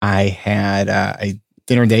I had a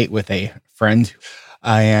dinner date with a friend,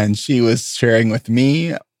 and she was sharing with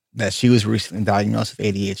me that she was recently diagnosed with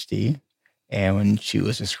ADHD. And when she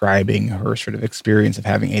was describing her sort of experience of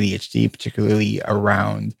having ADHD, particularly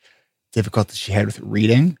around difficulty she had with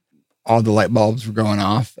reading, all the light bulbs were going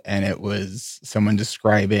off. And it was someone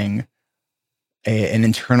describing an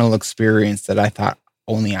internal experience that I thought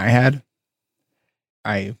only I had.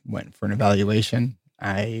 I went for an evaluation.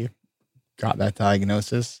 I got that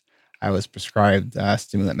diagnosis. I was prescribed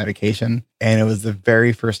stimulant medication. And it was the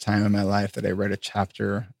very first time in my life that I read a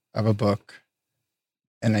chapter of a book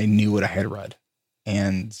and I knew what I had read.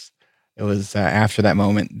 And it was after that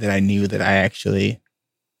moment that I knew that I actually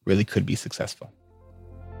really could be successful.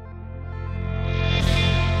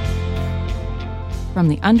 From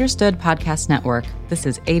the Understood Podcast Network, this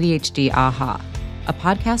is ADHD Aha, a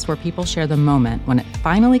podcast where people share the moment when it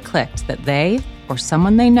finally clicked that they or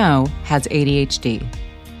someone they know has ADHD.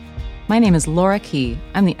 My name is Laura Key.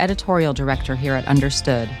 I'm the editorial director here at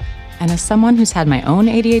Understood. And as someone who's had my own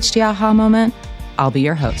ADHD aha moment, I'll be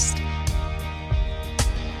your host.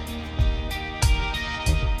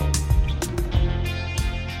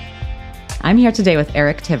 I'm here today with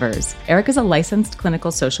Eric Tivers. Eric is a licensed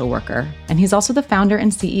clinical social worker, and he's also the founder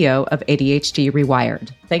and CEO of ADHD Rewired.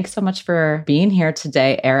 Thanks so much for being here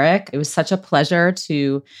today, Eric. It was such a pleasure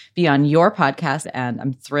to be on your podcast, and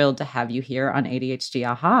I'm thrilled to have you here on ADHD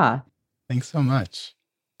Aha. Thanks so much.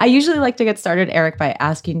 I usually like to get started, Eric, by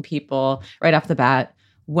asking people right off the bat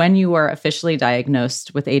when you were officially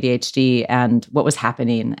diagnosed with ADHD and what was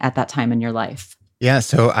happening at that time in your life. Yeah,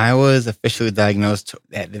 so I was officially diagnosed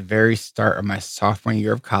at the very start of my sophomore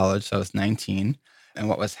year of college. So I was 19. And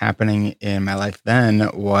what was happening in my life then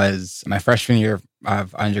was my freshman year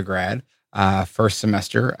of undergrad, first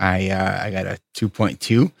semester, I got a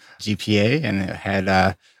 2.2 GPA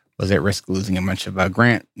and was at risk of losing a bunch of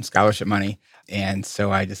grant and scholarship money. And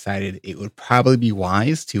so I decided it would probably be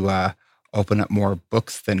wise to open up more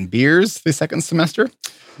books than beers the second semester.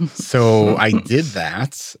 So I did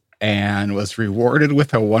that and was rewarded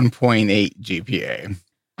with a 1.8 GPA.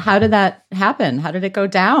 How did that happen? How did it go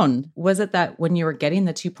down? Was it that when you were getting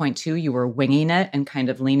the 2.2, you were winging it and kind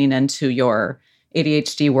of leaning into your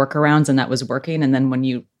ADHD workarounds and that was working? And then when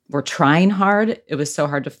you were trying hard, it was so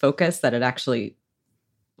hard to focus that it actually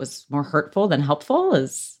was more hurtful than helpful?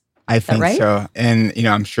 I think right? So. And,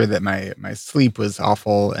 I'm sure that my sleep was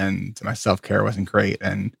awful and my self-care wasn't great.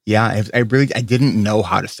 And yeah, I didn't know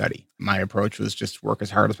how to study. My approach was just work as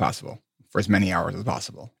hard as possible for as many hours as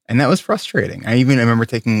possible. And that was frustrating. I remember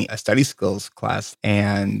taking a study skills class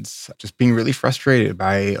and just being really frustrated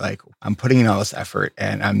by I'm putting in all this effort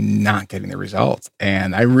and I'm not getting the results.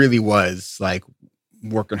 And I really was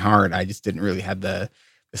working hard. I just didn't really have the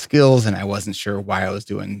skills and I wasn't sure why I was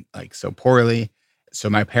doing so poorly. So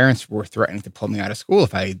my parents were threatening to pull me out of school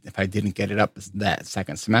if I didn't get it up that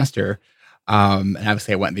second semester. And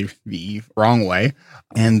obviously I went the wrong way.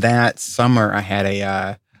 And that summer I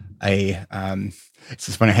had it's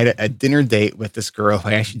just funny. I had a dinner date with this girl who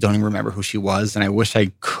I actually don't even remember who she was. And I wish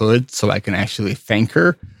I could so I can actually thank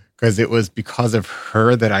her because it was because of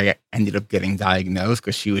her that I ended up getting diagnosed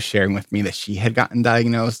because she was sharing with me that she had gotten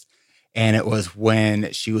diagnosed. And it was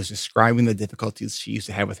when she was describing the difficulties she used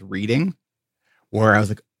to have with reading, where I was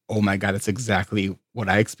like, oh my God, that's exactly what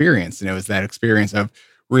I experienced. And it was that experience of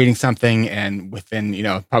reading something and within,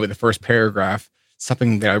 probably the first paragraph,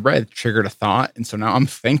 something that I read triggered a thought. And so now I'm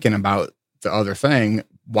thinking about the other thing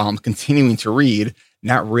while I'm continuing to read,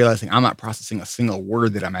 not realizing I'm not processing a single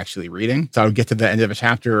word that I'm actually reading. So I would get to the end of a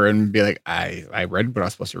chapter and be like, I read what I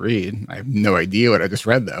was supposed to read. I have no idea what I just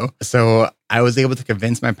read though. So I was able to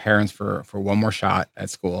convince my parents for one more shot at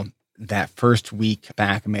school. That first week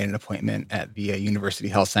back, I made an appointment at the University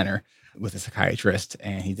Health Center with a psychiatrist,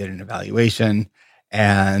 and he did an evaluation.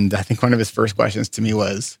 And I think one of his first questions to me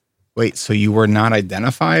was, wait, so you were not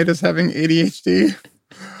identified as having ADHD?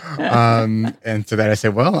 And to that I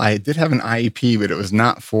said, well, I did have an IEP, but it was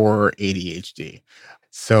not for ADHD.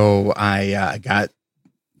 So I got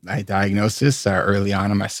my diagnosis early on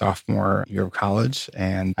in my sophomore year of college,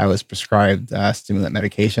 and I was prescribed stimulant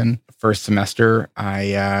medication. First semester,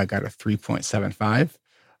 I got a 3.75.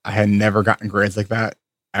 I had never gotten grades like that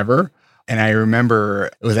ever. And I remember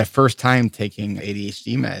it was that first time taking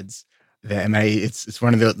ADHD meds that it's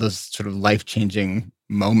one of those sort of life-changing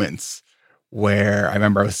moments where I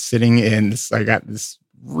remember I was sitting in this, I got this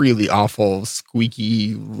really awful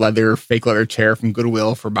squeaky fake leather chair from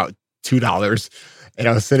Goodwill for about $2. And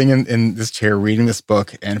I was sitting in this chair reading this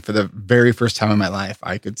book. And for the very first time in my life,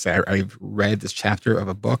 I could say I've read this chapter of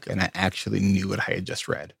a book and I actually knew what I had just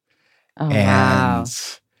read. Oh, and wow.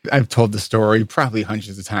 I've told the story probably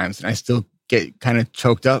hundreds of times, and I still get kind of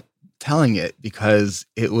choked up telling it because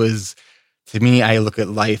it was, to me, I look at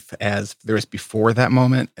life as there was before that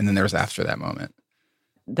moment and then there was after that moment.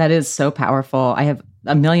 That is so powerful. I have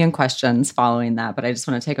a million questions following that, but I just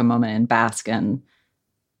want to take a moment and bask in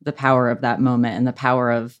the power of that moment and the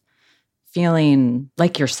power of feeling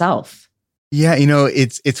like yourself. Yeah,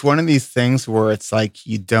 it's one of these things where it's like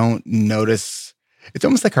you don't notice. It's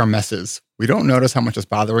almost like our messes. We don't notice how much is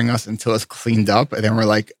bothering us until it's cleaned up. And then we're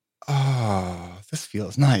like, oh, this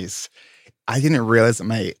feels nice. I didn't realize that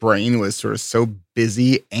my brain was sort of so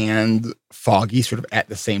busy and foggy sort of at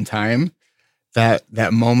the same time.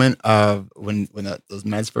 That moment of when those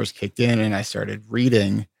meds first kicked in and I started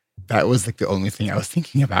reading, that was like the only thing I was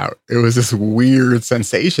thinking about. It was this weird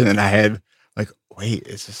sensation that I had like, wait,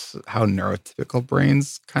 is this how neurotypical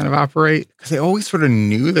brains kind of operate? Because I always sort of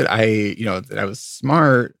knew that that I was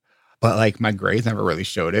smart, but like my grades never really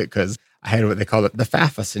showed it because I had what they call it the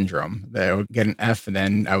FAFA syndrome. That I would get an F and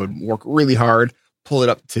then I would work really hard, pull it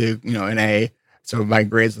up to, an A. So my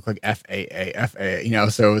grades look like FAA,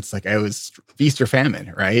 so it's like I was feast or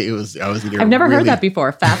famine, right? I was either I've never heard that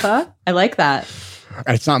before. FAFA? I like that.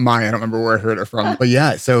 It's not mine. I don't remember where I heard it from. But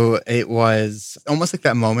yeah, so it was almost like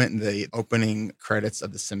that moment in the opening credits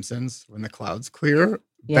of The Simpsons when the clouds clear.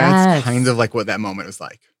 Yes. That's kind of like what that moment was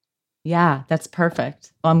like. Yeah, that's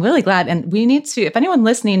perfect. Well, I'm really glad. And we need to, if anyone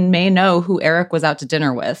listening may know who Eric was out to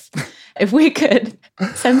dinner with, if we could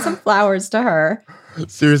send some flowers to her.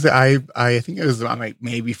 Seriously, I think it was on my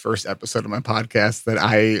maybe first episode of my podcast that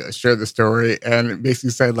I shared the story and it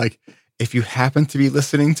basically said like, if you happen to be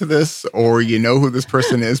listening to this or you know who this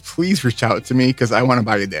person is, please reach out to me because I want to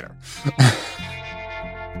buy you dinner.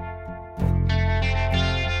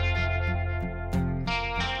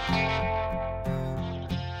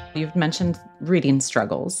 You've mentioned reading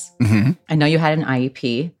struggles. Mm-hmm. I know you had an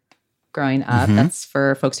IEP growing up. Mm-hmm. That's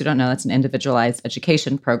for folks who don't know, that's an individualized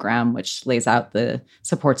education program, which lays out the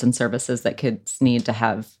supports and services that kids need to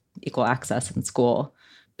have equal access in school.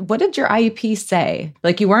 What did your IEP say?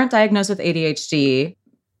 Like you weren't diagnosed with ADHD,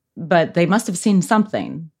 but they must have seen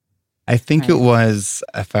something. I think it was,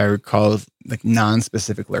 if I recall, like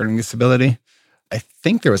non-specific learning disability. I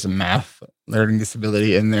think there was a math learning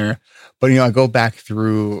disability in there. But, I go back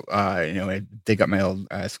through, I dig up my old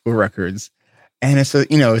school records. And it's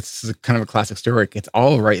kind of a classic story. It's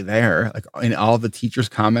all right there. Like in all the teachers'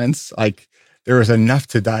 comments, like there was enough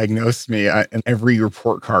to diagnose me in every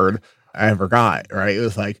report card I ever got, right? It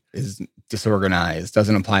was like, is disorganized,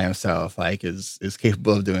 doesn't apply himself, like is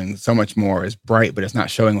capable of doing so much more, is bright, but it's not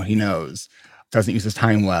showing what he knows, doesn't use his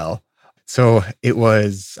time well. So it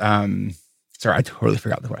was, sorry, I totally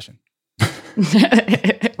forgot the question.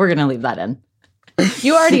 We're going to leave that in.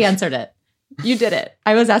 You already answered it. You did it.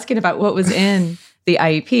 I was asking about what was in the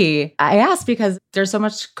IEP. I asked because there's so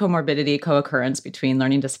much comorbidity, co-occurrence between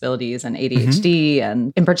learning disabilities and ADHD. Mm-hmm.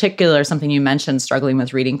 And in particular, something you mentioned, struggling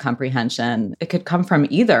with reading comprehension. It could come from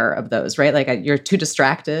either of those, right? Like you're too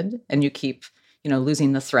distracted and you keep,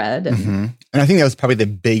 losing the thread. And I think that was probably the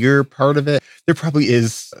bigger part of it. There probably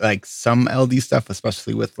is like some LD stuff,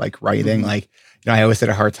 especially with like writing. Mm-hmm. Like, I always had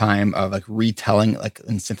a hard time of like retelling, like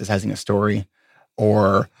and synthesizing a story,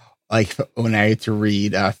 or like when I had to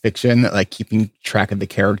read fiction, like keeping track of the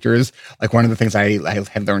characters. Like one of the things I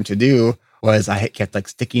had learned to do was I had kept like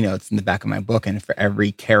sticky notes in the back of my book. And for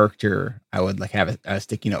every character, I would like have a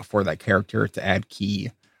sticky note for that character to add key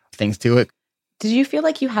things to it. Did you feel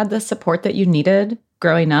like you had the support that you needed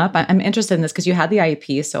growing up? I'm interested in this because you had the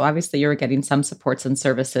IEP. So obviously you were getting some supports and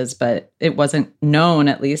services, but it wasn't known,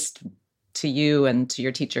 at least to you and to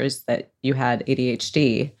your teachers, that you had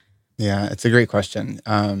ADHD. Yeah, it's a great question.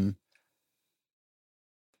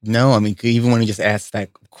 No, I mean, even when you just asked that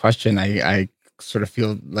question, I sort of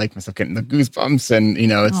feel like myself getting the goosebumps, and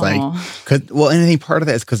it's Aww. And I think part of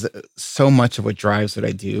that is because so much of what drives what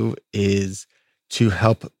I do is to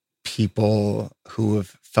help people who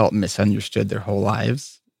have felt misunderstood their whole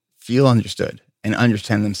lives feel understood and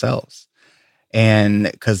understand themselves.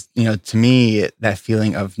 And because, to me, that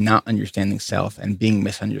feeling of not understanding self and being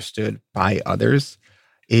misunderstood by others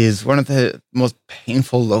is one of the most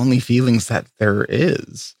painful, lonely feelings that there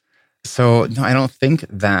is. So, no, I don't think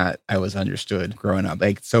that I was understood growing up.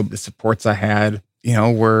 Like, so the supports I had,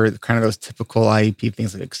 were kind of those typical IEP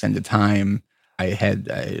things like extended time. I had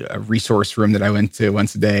a resource room that I went to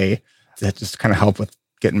once a day that just kind of helped with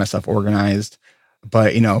getting myself organized.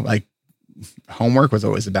 But, like homework was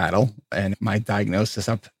always a battle. And my diagnosis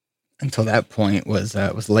up until that point was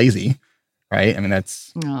lazy, right? I mean,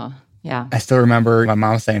 that's... Oh. Yeah. I still remember my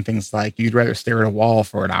mom saying things like, you'd rather stare at a wall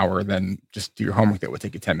for an hour than just do your homework that would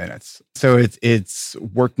take you 10 minutes. So it's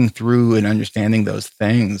working through and understanding those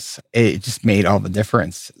things. It just made all the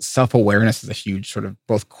difference. Self-awareness is a huge sort of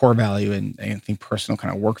both core value and I think personal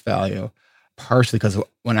kind of work value. Partially because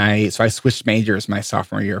I switched majors my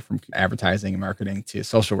sophomore year from advertising and marketing to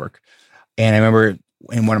social work. And I remember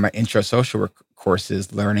in one of my intro social work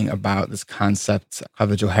courses learning about this concept of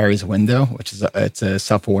the Johari's window, which is it's a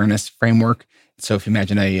self-awareness framework. So if you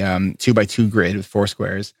imagine a 2x2 grid with 4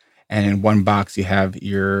 squares, and in one box you have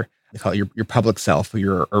they call it your public self or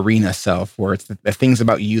your arena self, where it's the things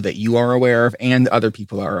about you that you are aware of and other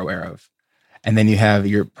people are aware of. And then you have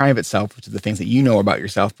your private self, which is the things that you know about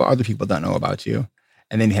yourself, but other people don't know about you.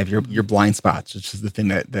 And then you have your blind spots, which is the thing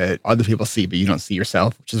that other people see, but you don't see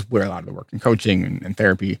yourself, which is where a lot of the work in coaching and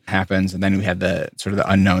therapy happens. And then we have the sort of the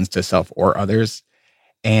unknowns to self or others.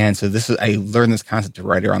 And so I learned this concept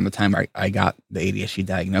right around the time I got the ADHD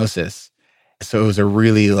diagnosis. So it was a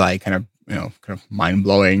really like kind of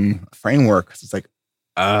mind-blowing framework. It's like,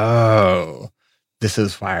 oh, this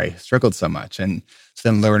is why I struggled so much. And so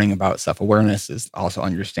then learning about self-awareness is also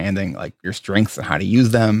understanding like your strengths and how to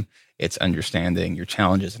use them. It's understanding your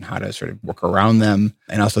challenges and how to sort of work around them.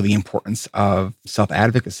 And also the importance of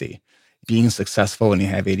self-advocacy. Being successful when you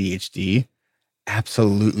have ADHD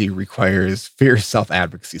absolutely requires fierce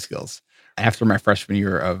self-advocacy skills. After my freshman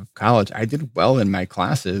year of college, I did well in my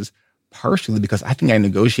classes, partially because I think I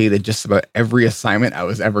negotiated just about every assignment I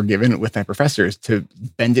was ever given with my professors to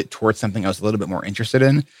bend it towards something I was a little bit more interested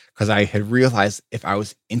in, because I had realized if I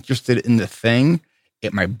was interested in the thing,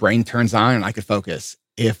 my brain turns on and I could focus.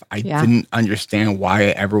 If I didn't understand why I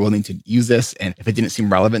ever will need to use this, and if it didn't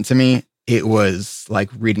seem relevant to me, it was like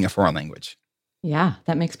reading a foreign language. Yeah,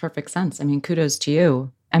 that makes perfect sense. I mean, kudos to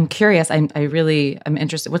you. I'm curious. I'm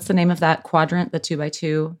interested. What's the name of that quadrant, the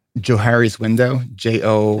 2x2? Johari's window,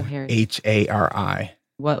 Johari.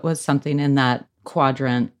 What was something in that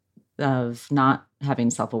quadrant of not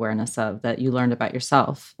having self-awareness of that you learned about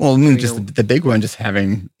yourself? Well, I mean, just the big one, just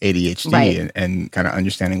having ADHD right. and kind of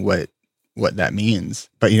understanding what that means.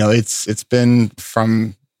 But, it's been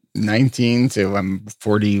from 19 to I'm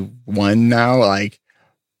 41 now. Like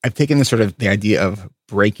I've taken the idea of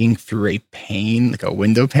breaking through a pane, like a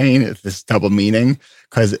window pane, it's this double meaning,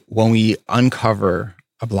 because when we uncover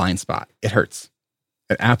a blind spot, it hurts.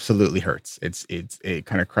 It absolutely hurts. It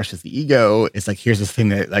kind of crushes the ego. It's like, here's this thing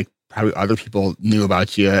that like probably other people knew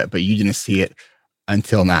about you, but you didn't see it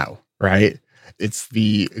until now, right? It's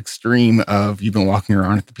the extreme of you've been walking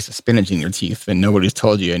around with a piece of spinach in your teeth and nobody's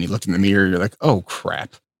told you, and you look in the mirror, you're like, oh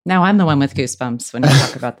crap. Now I'm the one with goosebumps when you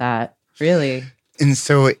talk about that. Really? And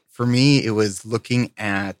so for me, it was looking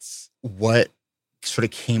at what sort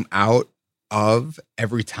of came out of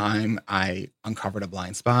every time I uncovered a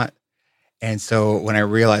blind spot. And so when I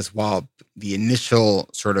realized, while the initial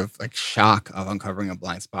sort of like shock of uncovering a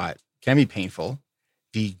blind spot can be painful,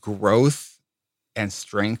 the growth and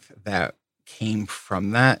strength that came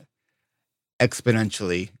from that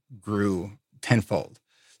exponentially grew tenfold.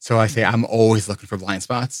 So I say I'm always looking for blind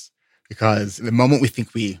spots, because the moment we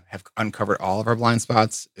think we have uncovered all of our blind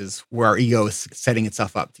spots is where our ego is setting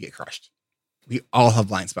itself up to get crushed. We all have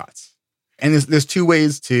blind spots. And there's 2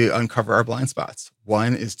 ways to uncover our blind spots.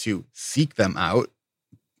 One is to seek them out,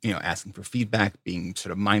 asking for feedback, being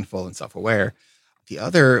sort of mindful and self-aware. The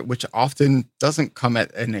other, which often doesn't come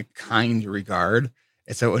in a kind regard,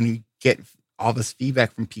 is that when you get all this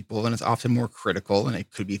feedback from people, and it's often more critical, and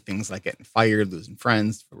it could be things like getting fired, losing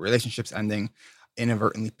friends, relationships ending,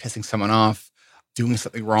 inadvertently pissing someone off, doing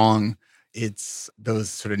something wrong. It's those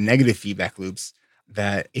sort of negative feedback loops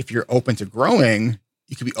that if you're open to growing,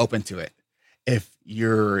 you could be open to it. If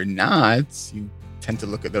you're not, you tend to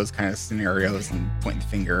look at those kind of scenarios and point the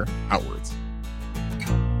finger outwards.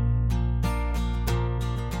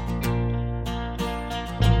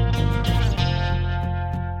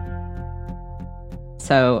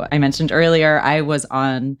 So I mentioned earlier, I was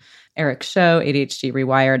on Eric's show, ADHD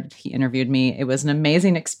Rewired. He interviewed me. It was an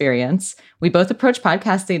amazing experience. We both approach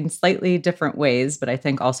podcasting in slightly different ways, but I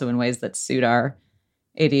think also in ways that suit our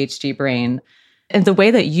ADHD brain. And the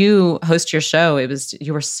way that you host your show,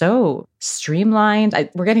 you were so streamlined.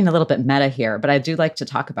 We're getting a little bit meta here, but I do like to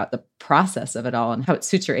talk about the process of it all and how it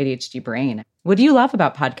suits your ADHD brain. What do you love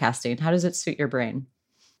about podcasting? How does it suit your brain?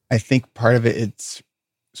 I think part of it's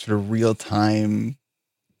sort of real-time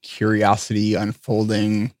curiosity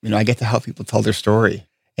unfolding. I get to help people tell their story.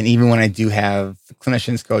 And even when I do have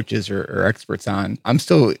clinicians, coaches, or experts on, I'm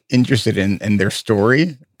still interested in their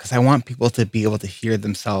story, because I want people to be able to hear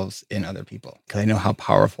themselves in other people, because I know how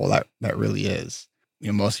powerful that really is.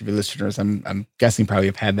 most of your listeners, I'm guessing probably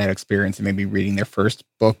have had that experience and maybe reading their first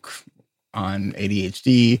book on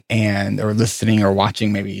ADHD or listening or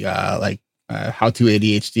watching maybe How to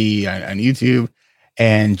ADHD on YouTube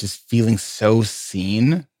and just feeling so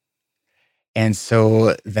seen. And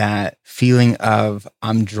so that feeling of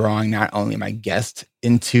I'm drawing not only my guest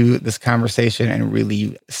into this conversation and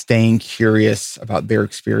really staying curious about their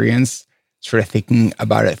experience, sort of thinking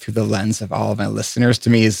about it through the lens of all of my listeners, to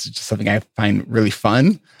me is just something I find really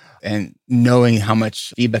fun. And knowing how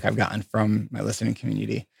much feedback I've gotten from my listening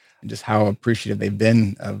community and just how appreciative they've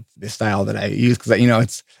been of the style that I use. Because,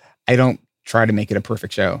 I don't try to make it a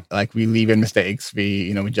perfect show. Like, we leave in mistakes.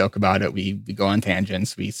 We joke about it. We go on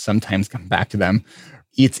tangents. We sometimes come back to them.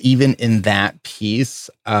 It's even in that piece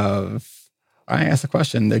of, I asked a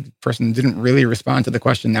question, the person didn't really respond to the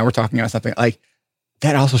question. Now we're talking about something like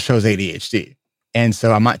that also shows ADHD. And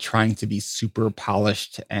so I'm not trying to be super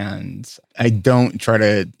polished, and I don't try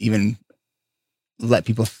to even let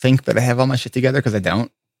people think that I have all my shit together, because I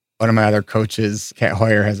don't. One of my other coaches, Kat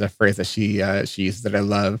Hoyer, has a phrase that she uses that I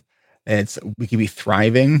love. It's, we can be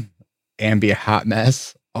thriving and be a hot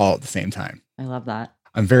mess all at the same time. I love that.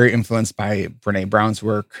 I'm very influenced by Brene Brown's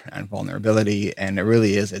work on vulnerability. And it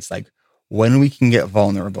really is, it's like when we can get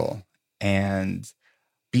vulnerable and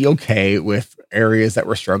be okay with areas that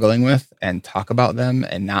we're struggling with and talk about them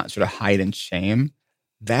and not sort of hide in shame,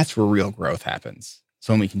 that's where real growth happens.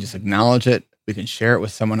 So when we can just acknowledge it, we can share it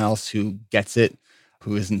with someone else who gets it,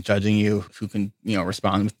 who isn't judging you, who can,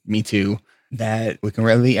 respond with me too, that we can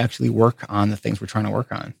really actually work on the things we're trying to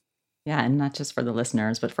work on. Yeah. And not just for the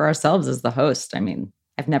listeners, but for ourselves as the host. I mean,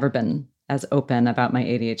 I've never been as open about my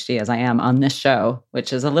ADHD as I am on this show,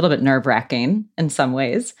 which is a little bit nerve-wracking in some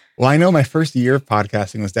ways. Well, I know my first year of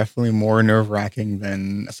podcasting was definitely more nerve-wracking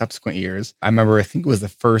than subsequent years. I remember, I think it was the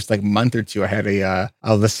first month or two, I had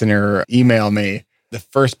a listener email me. The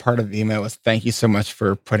first part of the email was, "Thank you so much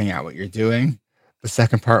for putting out what you're doing." The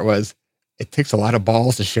second part was, "It takes a lot of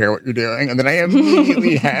balls to share what you're doing." And then I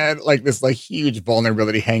immediately had this huge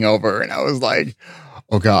vulnerability hangover. And I was like,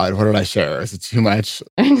 oh God, what did I share? Is it too much?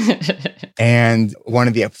 And one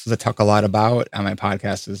of the episodes I talk a lot about on my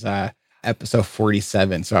podcast is episode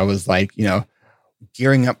 47. So I was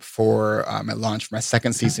gearing up for my launch for my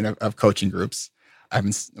second season of coaching groups. I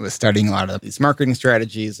was studying a lot of these marketing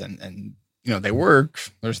strategies and they work.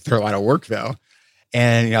 They're a lot of work though.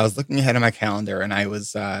 And I was looking ahead at my calendar, and I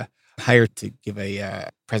was hired to give a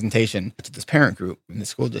presentation to this parent group in the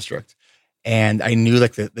school district. And I knew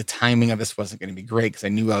the timing of this wasn't going to be great, because I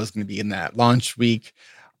knew I was going to be in that launch week.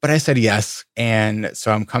 But I said yes. And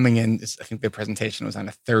so I'm coming in. I think the presentation was on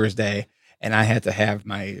a Thursday, and I had to have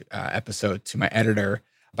my episode to my editor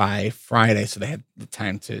by Friday, so they had the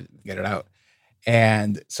time to get it out.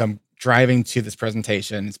 And so I'm driving to this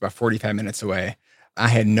presentation. It's about 45 minutes away. I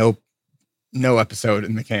had no episode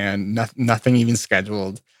in the can, nothing even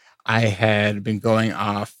scheduled. I had been going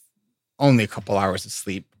off only a couple hours of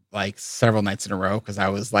sleep, several nights in a row, because I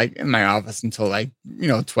was in my office until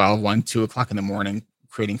 12, 1, 2 o'clock in the morning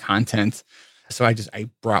creating content. So I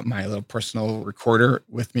brought my little personal recorder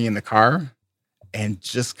with me in the car and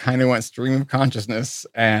just kind of went stream of consciousness.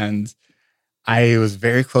 And I was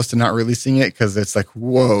very close to not releasing it, because it's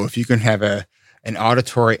whoa, if you can have an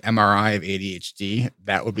auditory MRI of ADHD,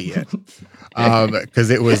 that would be it. Because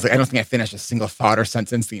it was, I don't think I finished a single thought or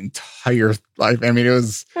sentence the entire life. I mean, I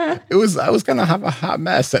was going to have a hot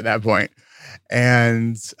mess at that point.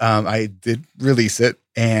 And I did release it,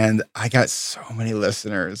 and I got so many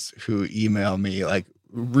listeners who emailed me,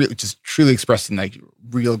 just truly expressing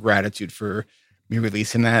real gratitude for me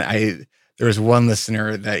releasing that. There was one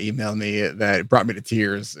listener that emailed me that brought me to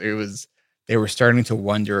tears. They were starting to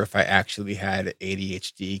wonder if I actually had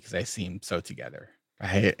ADHD, because I seemed so together,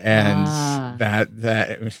 right? And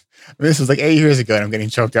this was 8 years ago, and I'm getting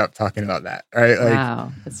choked up talking about that, right?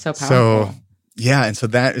 Wow, it's so powerful. So yeah, and so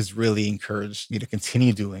that has really encouraged me to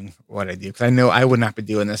continue doing what I do, because I know I would not be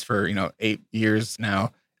doing this for 8 years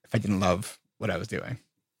now if I didn't love what I was doing.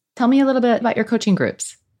 Tell me a little bit about your coaching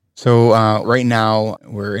groups. So right now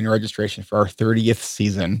we're in registration for our 30th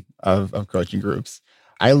season of coaching groups.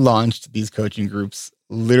 I launched these coaching groups.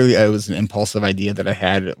 Literally, it was an impulsive idea that I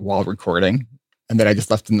had while recording, and that I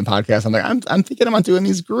just left in the podcast. I'm I'm thinking about doing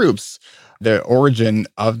these groups. The origin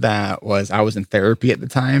of that was I was in therapy at the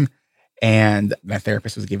time, and my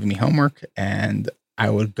therapist was giving me homework, and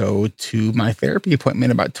I would go to my therapy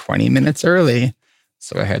appointment about 20 minutes early,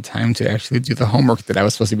 so I had time to actually do the homework that I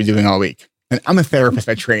was supposed to be doing all week. And I'm a therapist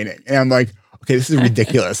by training, and I'm okay, this is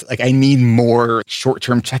ridiculous. I need more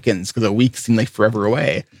short-term check-ins, because a week seemed forever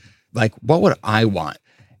away. What would I want?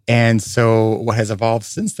 And so what has evolved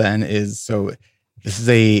since then is, so This is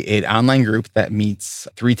an online group that meets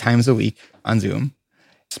 3 times a week on Zoom.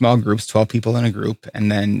 Small groups, 12 people in a group.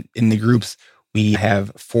 And then in the groups, we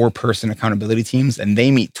have 4-person accountability teams, and they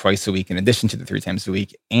meet twice a week in addition to the 3 times a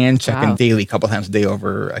week and check in daily, a couple times a day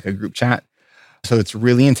over like a group chat. So it's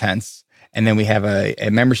really intense. And then we have a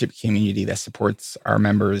membership community that supports our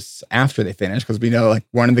members after they finish, because we know like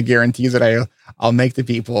one of the guarantees that I'll make to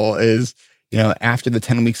people is, after the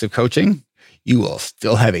 10 weeks of coaching, you will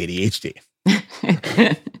still have ADHD.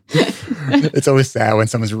 It's always sad when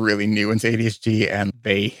someone's really new into ADHD and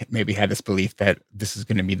they maybe had this belief that this is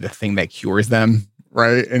going to be the thing that cures them,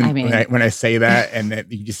 right? And when I say that, and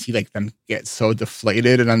that you just see like them get so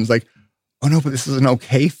deflated, and I'm just like, oh no, but this is an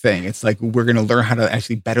okay thing. It's like we're going to learn how to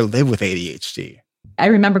actually better live with ADHD. I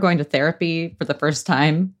remember going to therapy for the first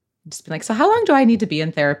time, just being like, so how long do I need to be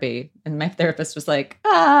in therapy? And my therapist was like,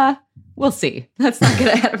 we'll see. Let's not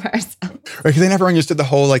get ahead of ourselves. Right, because I never understood the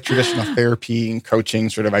whole like traditional therapy and coaching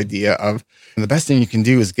sort of idea of the best thing you can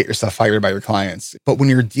do is get yourself fired by your clients. But when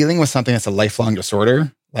you're dealing with something that's a lifelong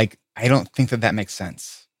disorder, like I don't think that makes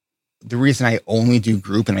sense. The reason I only do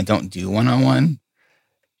group and I don't do one-on-one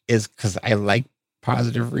is because I like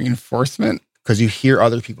positive reinforcement, because you hear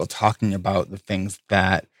other people talking about the things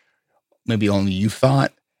that maybe only you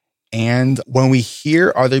thought. And when we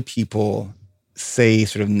hear other people say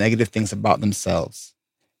sort of negative things about themselves,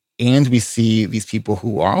 and we see these people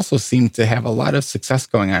who also seem to have a lot of success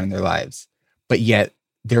going on in their lives, but yet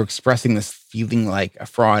they're expressing this feeling like a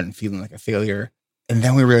fraud and feeling like a failure. And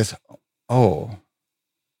then we realize, oh,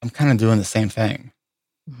 I'm kind of doing the same thing.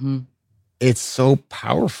 Mm-hmm. It's so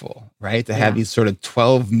powerful, right? To have these sort of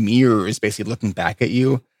 12 mirrors basically looking back at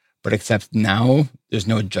you, but except now there's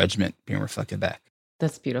no judgment being reflected back.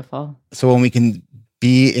 That's beautiful. So when we can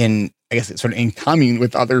be in, I guess, sort of in commune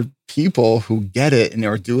with other people who get it and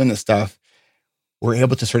are doing this stuff, we're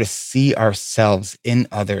able to sort of see ourselves in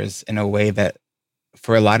others in a way that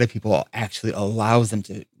for a lot of people actually allows them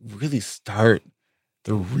to really start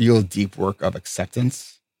the real deep work of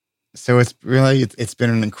acceptance. So it's been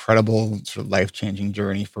an incredible sort of life-changing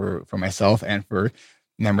journey for myself and for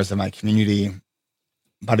members of my community.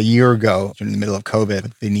 About a year ago, in the middle of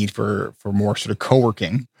COVID, the need for more sort of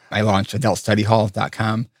co-working, I launched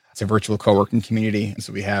adultstudyhall.com. It's a virtual co-working community.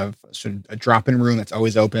 So we have sort of a drop-in room that's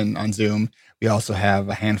always open on Zoom. We also have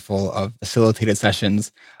a handful of facilitated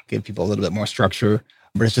sessions, give people a little bit more structure.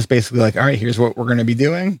 But it's just basically like, all right, here's what we're going to be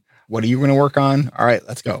doing. What are you going to work on? All right,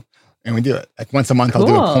 let's go. And we do it. Like once a month, I'll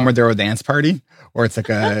do a Pomodoro dance party, or it's like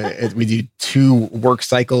we do 2 work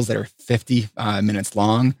cycles that are 50 minutes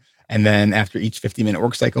long. And then after each 50-minute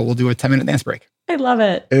work cycle, we'll do a 10-minute dance break. I love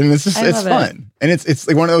it. And it's fun. And it's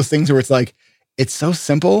like one of those things where it's like, it's so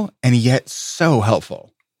simple and yet so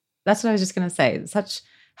helpful. That's what I was just going to say. Such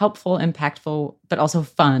helpful, impactful, but also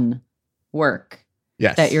fun work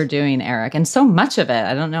that you're doing, Eric. And so much of it.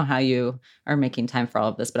 I don't know how you are making time for all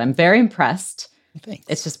of this, but I'm very impressed. Thanks.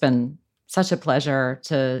 It's just been such a pleasure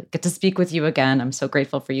to get to speak with you again. I'm so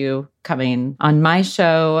grateful for you coming on my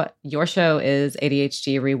show. Your show is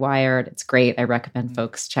ADHD Rewired. It's great. I recommend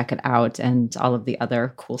folks check it out, and all of the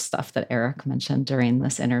other cool stuff that Eric mentioned during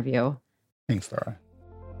this interview. Thanks, Laura.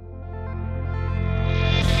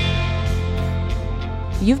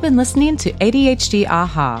 You've been listening to ADHD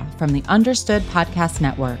AHA from the Understood Podcast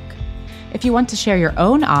Network. If you want to share your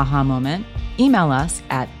own AHA moment, email us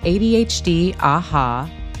at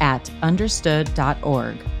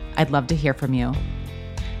adhdaha@understood.org. I'd love to hear from you.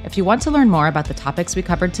 If you want to learn more about the topics we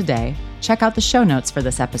covered today, check out the show notes for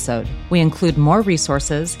this episode. We include more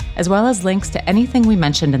resources, as well as links to anything we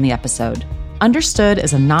mentioned in the episode. Understood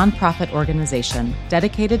is a nonprofit organization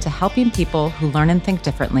dedicated to helping people who learn and think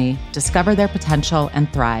differently discover their potential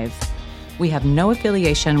and thrive. We have no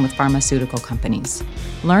affiliation with pharmaceutical companies.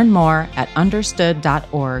 Learn more at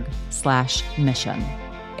understood.org/mission.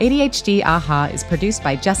 ADHD AHA is produced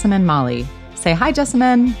by Jessamine Molly. Say hi,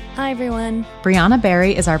 Jessamine. Hi, everyone. Brianna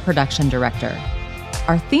Barry is our production director.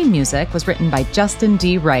 Our theme music was written by Justin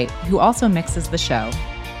D. Wright, who also mixes the show.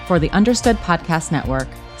 For the Understood Podcast Network,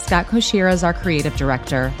 Scott Koshira is our creative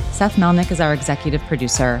director, Seth Melnick is our executive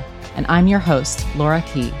producer, and I'm your host, Laura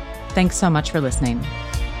Key. Thanks so much for listening.